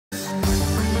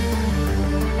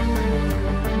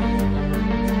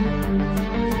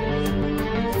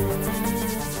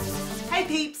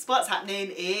what's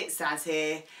happening? It's Saz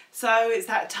here. So it's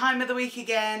that time of the week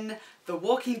again. The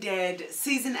Walking Dead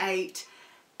Season 8,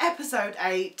 Episode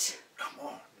 8. Come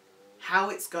on. How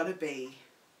It's Gotta Be.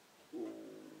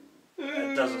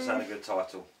 That doesn't sound a good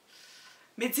title.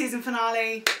 Mid-season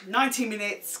finale, 90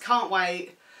 minutes, can't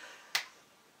wait.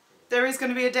 There is going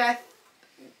to be a death.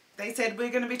 They said we're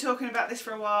going to be talking about this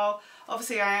for a while.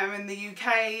 Obviously I am in the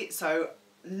UK, so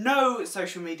no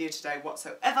social media today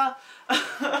whatsoever.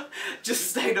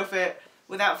 Just stayed off it.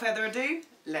 Without further ado,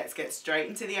 let's get straight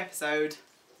into the episode.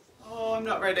 Oh, I'm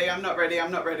not ready, I'm not ready,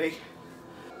 I'm not ready.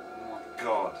 Oh my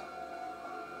god.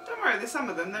 Don't worry, there's some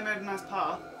of them, they made a nice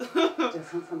path.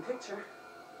 Different from picture.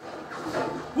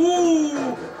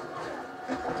 Ooh!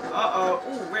 Uh-oh.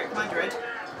 Ooh, Rick, my dread.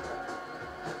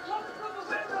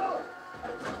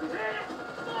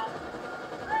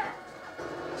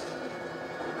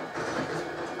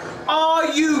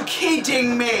 Are you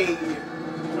kidding me?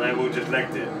 They all just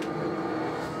legged it.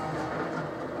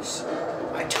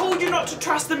 I told you not to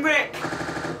trust them, Rick!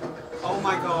 Oh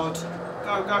my god.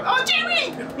 Go, go. Oh,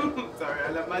 Jerry! Sorry, I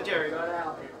love my Jerry.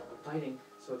 Fighting,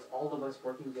 so it's all of us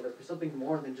working together for something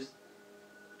more than just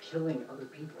killing other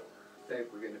people. I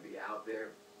think we're gonna be out there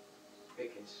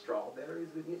picking strawberries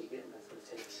with you again. That's what it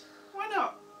takes. Why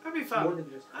not? That'd be fun. More than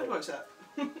just I'd watch that.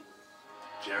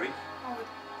 Jerry? Oh,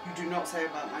 you do not say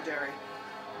about my Jerry.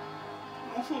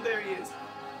 Oh, there he is.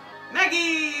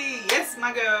 Maggie! Yes,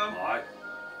 my girl. Alright.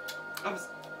 I was...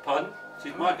 Pardon?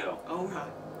 She's my girl. Oh,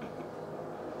 right.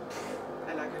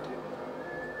 I like her too.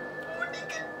 Oh,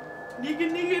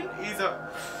 Negan. Negan. He's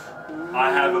up.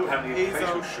 I have apparently a He's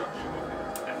facial on.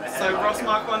 structure. So like Ross him.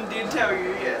 Mark 1 did tell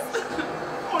you, yes.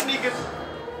 Oh, Negan.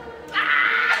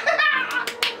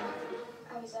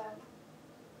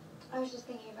 I was just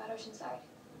thinking about Oceanside.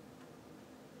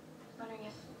 Wondering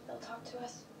if they'll talk to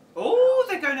us. Oh,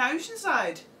 they're going to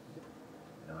Oceanside.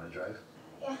 You want to drive?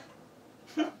 Yeah.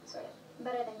 Sort of.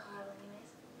 Better than Carl,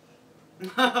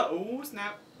 anyways. Oh,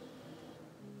 snap.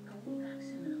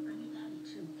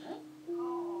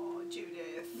 Oh,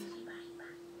 Judith.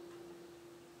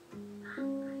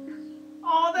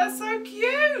 Oh, that's so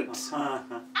cute.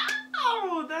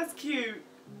 Oh, that's cute.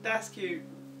 That's cute.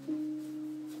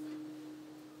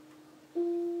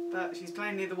 But she's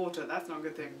playing near the water. That's not a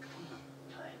good thing.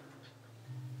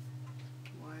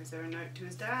 Why is there a note to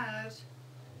his dad?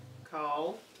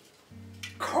 Carl.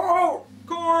 Carl!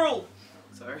 Carl!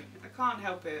 Sorry, I can't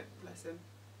help it. Bless him.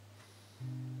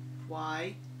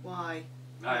 Why? Why?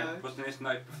 No, wasn't this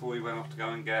note before we went off to go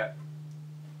and get...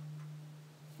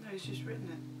 No, he's just written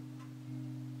it.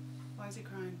 Why is he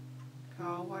crying?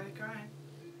 Carl, why are you crying?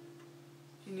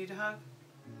 Do you need a hug?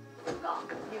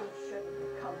 Look, you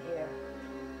shouldn't come here.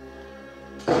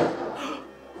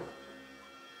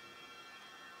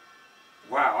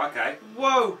 Wow, okay.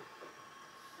 Whoa!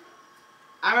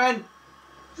 Aaron!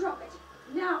 Drop it.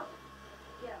 Now.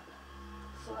 Yeah.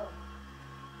 Slow.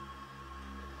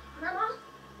 Grandma?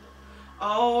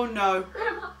 Oh no.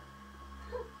 Grandma?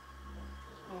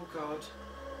 Oh god.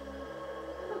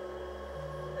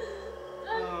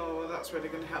 Oh, well that's really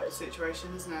going to help the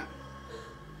situation, isn't it?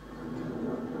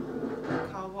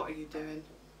 Carl, what are you doing?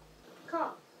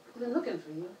 Carl, I've been looking for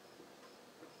you.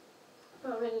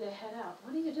 About ready to head out.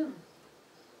 What are you doing?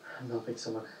 I'm helping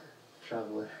someone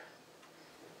traveler.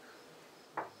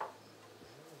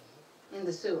 In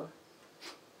the sewer.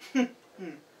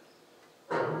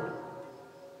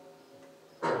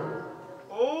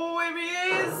 Oh, here he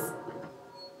is!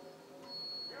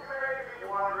 You may be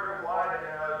wondering why the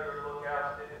hell your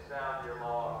lookout didn't sound your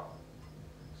alarm.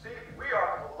 See, we are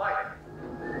polite.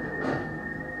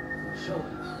 Show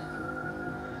us.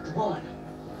 Come on.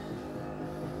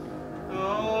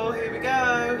 Oh, here we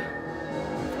go.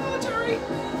 Oh, Jerry!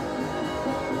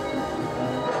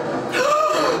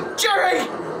 Jerry!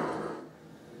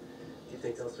 Do you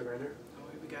think they'll surrender? Oh,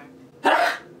 here we go.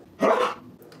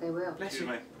 They will. Bless Excuse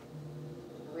you. me.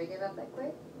 Will we give up that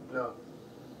quick? No,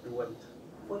 we wouldn't.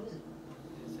 What is it?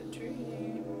 It's a tree.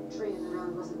 Tree in the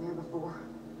road wasn't there before.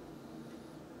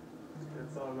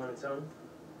 It's falling on its own.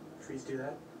 Trees do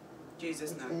that.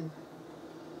 Jesus, It's no. them.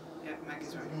 Yeah,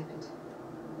 Maggie's That's right. what happened.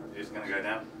 It's gonna go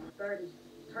down. Birdie,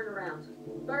 turn around.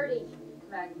 Birdie!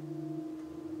 Maggie.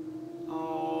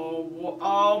 Oh,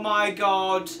 oh my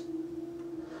god.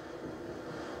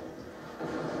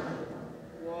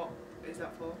 What is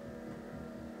that for?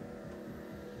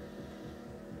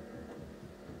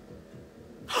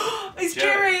 It's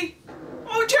Jerry!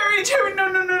 Oh, Jerry, no,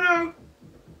 no, no, no.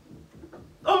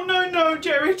 Oh, no, no,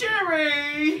 Jerry.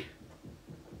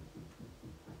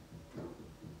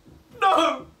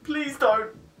 No, please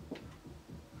don't.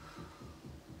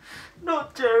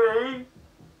 Not Jerry.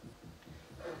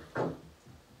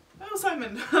 Oh,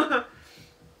 Simon.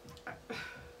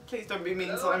 Please don't be mean,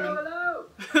 Hello, Simon.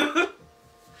 hello.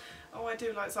 Oh, I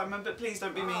do like Simon, but please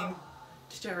don't be mean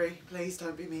to Jerry. Please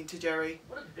don't be mean to Jerry.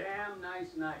 What a damn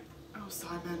nice night. Oh,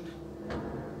 Simon.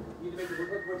 You need to make the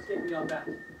woodwork escaping on back.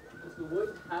 It's the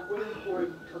wood, halfway to the quarry,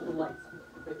 cut the lights.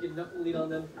 Make enough to lean on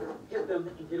them, hit them,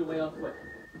 and get away on foot.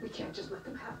 We can't just let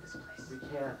them have this place. We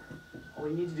can't. All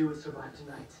we need to do is survive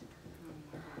tonight.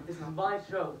 This is my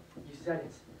show. You said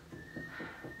it.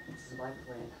 This is my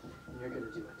plan, and you're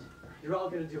gonna do it. You're all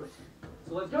gonna do it.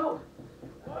 So let's go!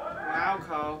 Wow,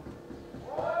 Carl.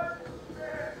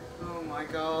 Oh my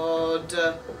god.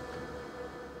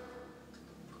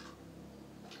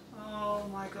 Oh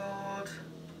my god.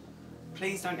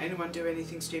 Please don't anyone do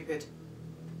anything stupid.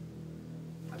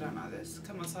 I don't like this.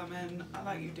 Come on, Simon. I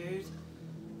like you, dude.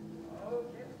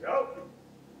 Yo!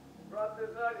 Brought this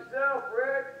on yourself,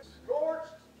 Rick.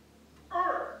 Scorched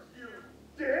earth, you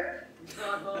dick! He's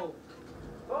not home.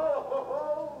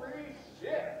 Oh, holy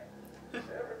shit!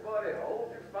 Everybody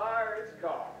hold your fire, it's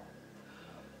calm.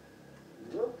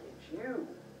 Look at you.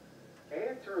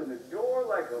 Answering the door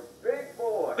like a big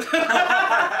boy.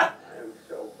 I'm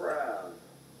so proud.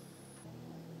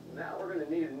 Now we're gonna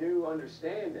need a new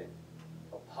understanding.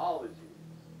 Apology.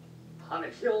 Honey,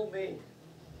 kill me.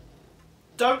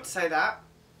 Don't say that.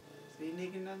 See,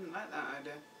 Negan doesn't like that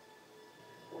idea.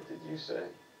 What did you say?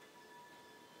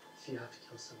 If you have to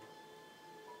kill someone,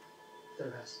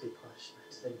 there has to be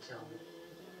punishment. Then kill me.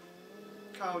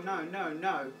 Carl, no, no,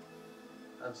 no.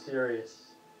 I'm serious.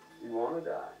 You wanna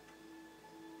die?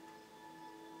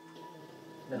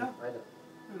 No, No. I don't.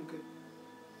 Oh, good.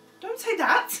 Don't say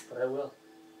that. But I will.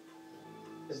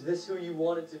 Is this who you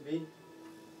want it to be?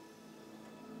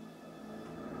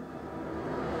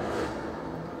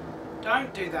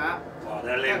 Don't do that. Well,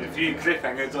 they're leaving a few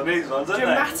cliffhangers on these ones, aren't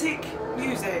Dramatic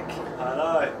music. they? I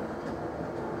know.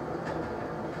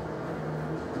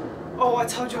 Oh, I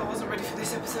told you I wasn't ready for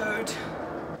this episode.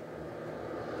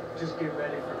 Just get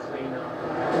ready for cleanup.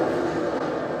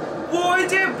 Boy,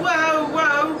 did whoa,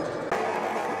 whoa.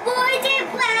 Boy, did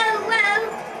whoa,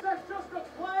 whoa. That's just a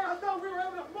play. I thought we were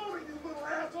having a movie, you little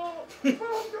asshole. Move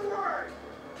away.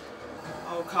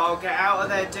 Oh, Carl, get out of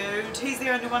there, dude. He's the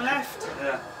only one left.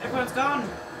 Yeah. Everyone's gone.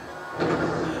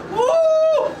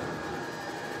 Woo!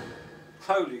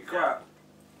 Holy crap.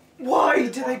 Why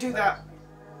did they do that?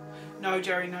 No,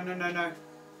 Jerry, no, no, no, no.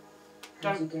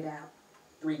 How'd you Don't. get out?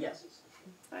 3 guesses.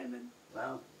 Simon.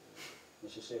 Well,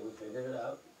 let's just say we figured it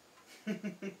out.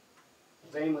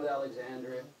 Same with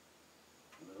Alexandria.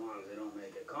 As long as they don't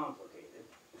make it complicated.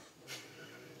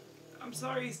 I'm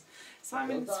sorry.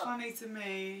 Simon's funny to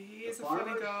me. He is a funny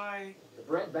farmers? guy. The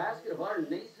breadbasket of our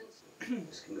nations?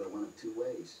 This can go one of 2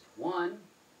 ways. One,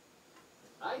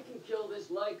 I can kill this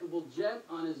likable gent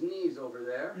on his knees over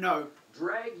there, No.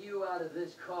 drag you out of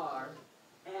this car,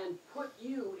 and put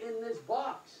you in this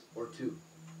box. Or 2,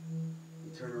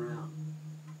 you turn around,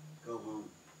 go home,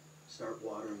 start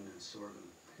watering that sorghum.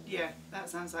 Yeah, that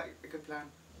sounds like a good plan.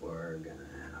 We're gonna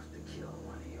have to kill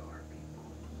one of your people.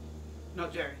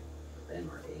 Not Jerry. Then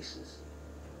we're aces.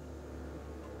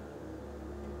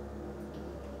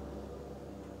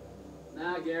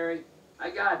 Nah, Gary, I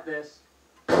got this.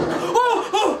 Oh!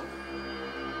 Oh!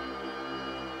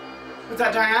 Was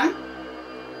that Diane?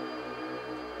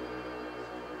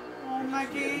 Oh,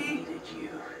 Maggie. I needed you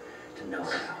to know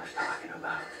what I was talking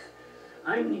about.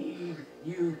 I need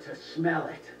you to smell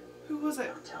it. Who was it?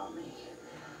 Don't tell me.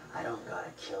 I don't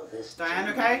gotta kill this. Diane,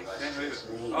 okay? Can't move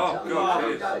it. Me. Oh, Tell me God, how it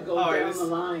you is. gotta go Oh, it down was the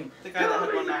line. the guy that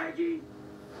had one eye. Maggie.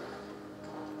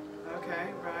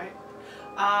 Okay, right.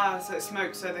 Ah, so it's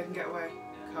smoke so they can get away.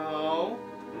 Carl.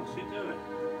 What's he doing?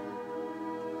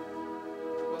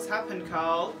 What's happened,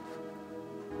 Carl?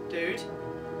 Dude.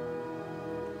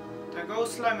 Don't go all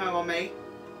slow-mo on me.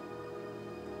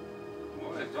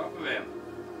 What is up with him?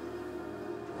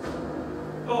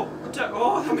 Oh,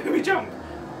 oh, that made me jump.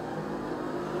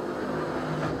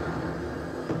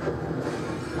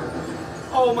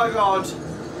 Oh my god.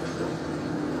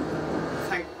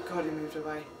 Thank God he moved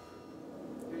away.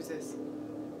 Who's this?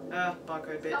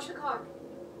 Barcode Stop bitch. the car.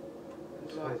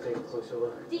 Dwight. Take a closer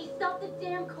look. D, stop the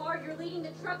damn car. You're leading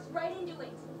the trucks right into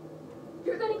it.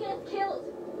 You're gonna get us killed.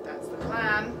 That's the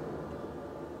plan.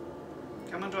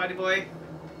 Come on, Dwighty boy.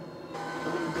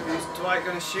 Who's Dwight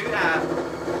gonna shoot at?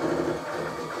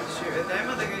 Shoot at them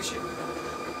or they gonna shoot?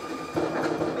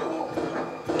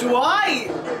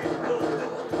 Dwight!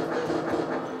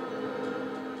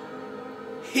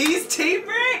 He's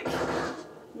T-Brick?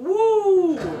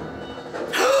 Woo!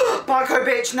 Barcode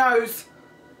bitch knows.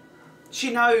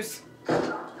 She knows.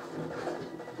 That's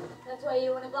why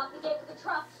you want to block the gate to the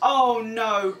trucks. Oh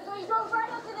no. That's why you drove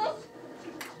right up to this.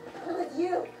 with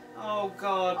you. Oh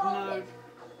God, no. I'm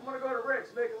gonna go to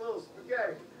Rick's, make a little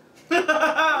spaghetti.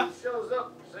 If he shows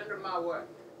up, send him my way.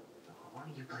 Why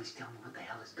don't you please tell me what the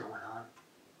hell is going on?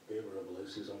 Gabriel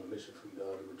believes he's on a mission from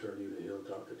God to return you to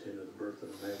Hilltop to tend to the birth of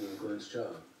Maggie and Glenn's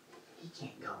child. He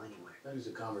can't go anywhere. That is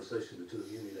a conversation the two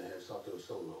of you need to have Sato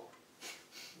solo.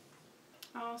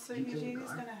 Oh, so You killed Eugene's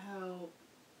Gar? gonna help.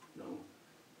 No,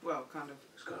 Well, kind of.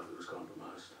 his conflict was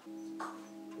compromised.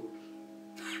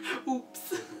 Oops.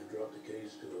 Gabriel dropped the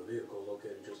case to a vehicle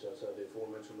located just outside the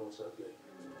aforementioned north south gate.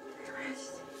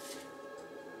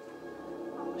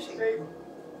 Oh, shit. Save him.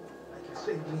 Like you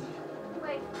saved me.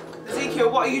 Wait. Ezekiel,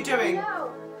 what are you doing?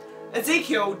 No.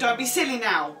 Ezekiel, don't be silly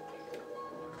now.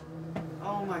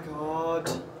 Oh my God.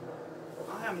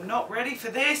 I am not ready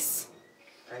for this.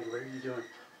 Hey, what are you doing?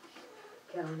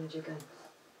 Cal, I need your gun.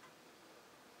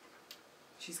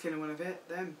 She's killing one of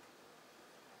them.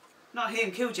 Not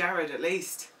him, kill Jared at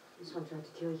least. This one tried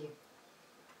to kill you.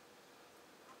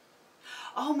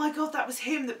 Oh my God, that was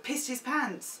him that pissed his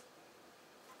pants.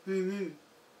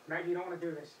 Maggie, you don't want to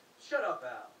do this. Shut up,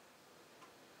 Al.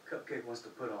 Cupcake wants to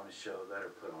put on a show. Let her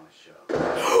put on a show.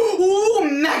 Ooh,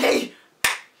 Maggie!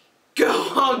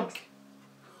 God!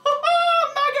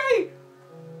 Maggie!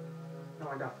 No,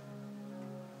 I don't.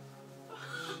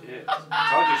 Shit.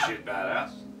 Told you she'd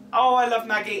badass. Oh, I love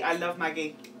Maggie. I love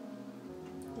Maggie.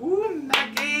 Ooh,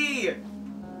 Maggie!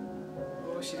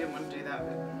 Oh, she didn't want to do that.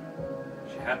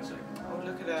 She had to. Oh,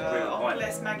 look at It's a her. real Oh, point.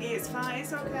 bless Maggie. It's fine.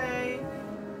 It's okay.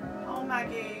 Oh,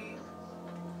 Maggie.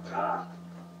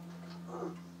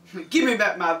 Give me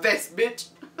back my vest, bitch.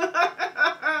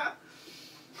 I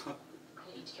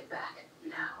need to get back.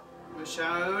 Now.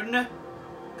 Michonne.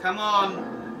 Come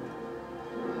on.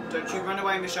 Don't you run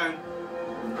away, Michonne.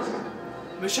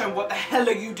 Michonne, what the hell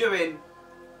are you doing?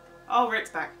 Oh, Rick's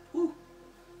back. Ooh.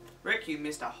 Rick, you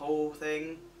missed a whole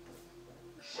thing.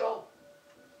 Show.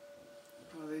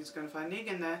 Oh, he's going to find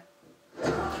Negan there.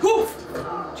 Oof!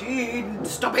 Gene,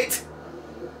 stop it!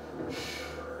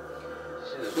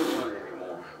 Shit isn't funny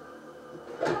anymore.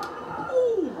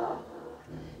 Ooh.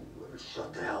 You ever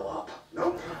shut the hell up?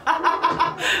 Nope.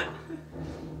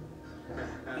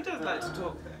 He does like to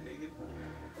talk there, Negan.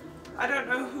 I don't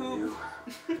know who...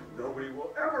 Nobody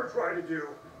will ever try to do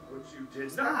what you did.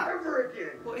 What's Not that? ever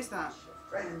again. What is that?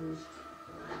 Friends.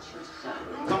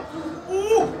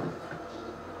 Ooh!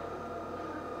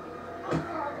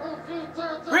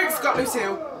 Rick's got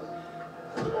Lucille.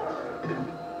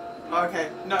 Okay,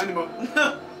 not anymore.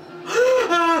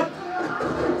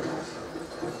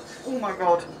 Oh my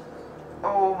God.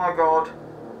 Oh my God.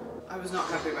 I was not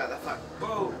happy about that fact.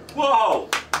 Whoa. Whoa!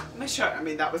 Michonne, I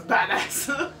mean, that was badass.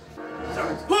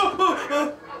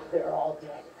 They're all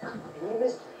dead. You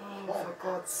missed me. Oh, for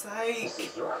God's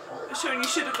sake. Michonne, you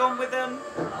should have gone with them.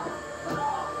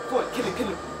 Go on, kill him, kill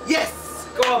him. Yes!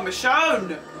 Go on,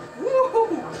 Michonne.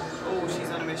 Woohoo! Oh, she's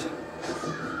on a mission.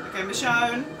 Okay,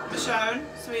 Michonne,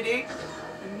 sweetie.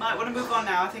 We might want to move on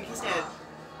now. I think he's dead.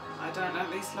 I don't like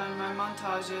these slow-mo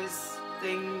montages,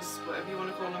 things, whatever you want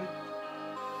to call them.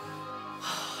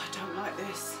 I don't like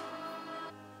this.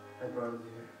 I brought him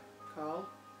here. Carl?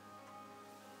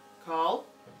 Carl?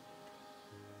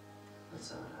 That's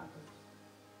how it happened.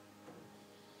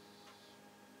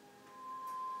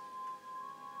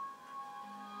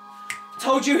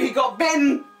 Told you he got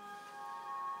bitten!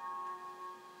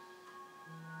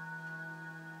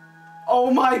 Oh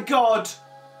my God!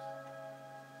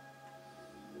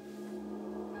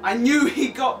 I knew he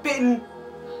got bitten!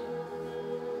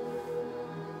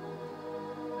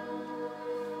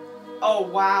 Oh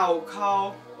wow,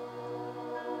 Carl.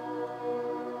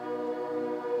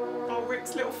 Oh,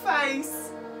 Rick's little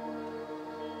face.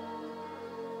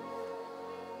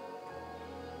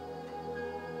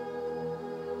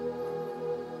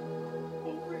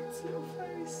 Oh, Rick's little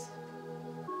face.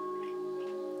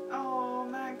 Oh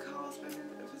man, Carl's been in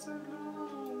it for so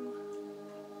long.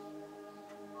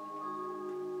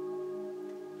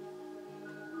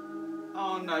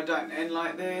 Oh no, don't end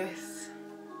like this.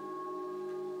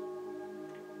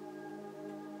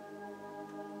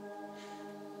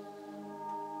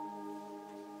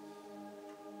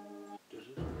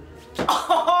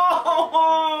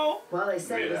 Oh! Well, they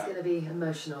said it was Yeah. going to be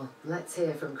emotional. Let's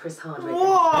hear from Chris Hardwick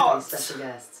What? and today's special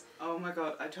guests. Oh my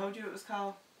God, I told you it was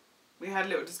Carl. We had a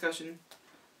little discussion.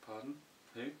 Pardon?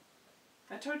 Who?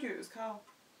 I told you it was Carl.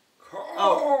 Carl!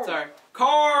 Oh, sorry.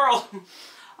 Carl!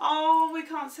 Oh, we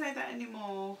can't say that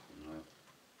anymore. No.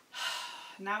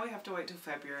 Now we have to wait till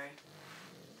February.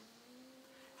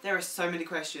 There are so many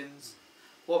questions.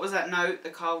 What was that note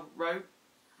that Carl wrote?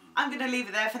 I'm going to leave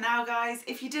it there for now, guys.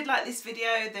 If you did like this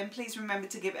video, then please remember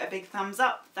to give it a big thumbs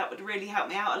up. That would really help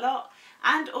me out a lot.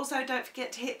 And also don't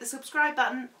forget to hit the subscribe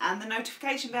button and the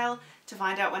notification bell to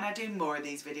find out when I do more of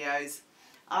these videos.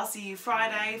 I'll see you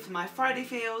Friday for my Friday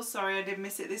feels. Sorry I did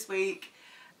miss it this week.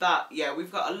 But yeah,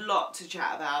 we've got a lot to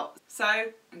chat about. So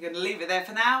I'm going to leave it there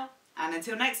for now. And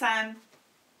until next time,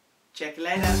 check you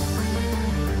later.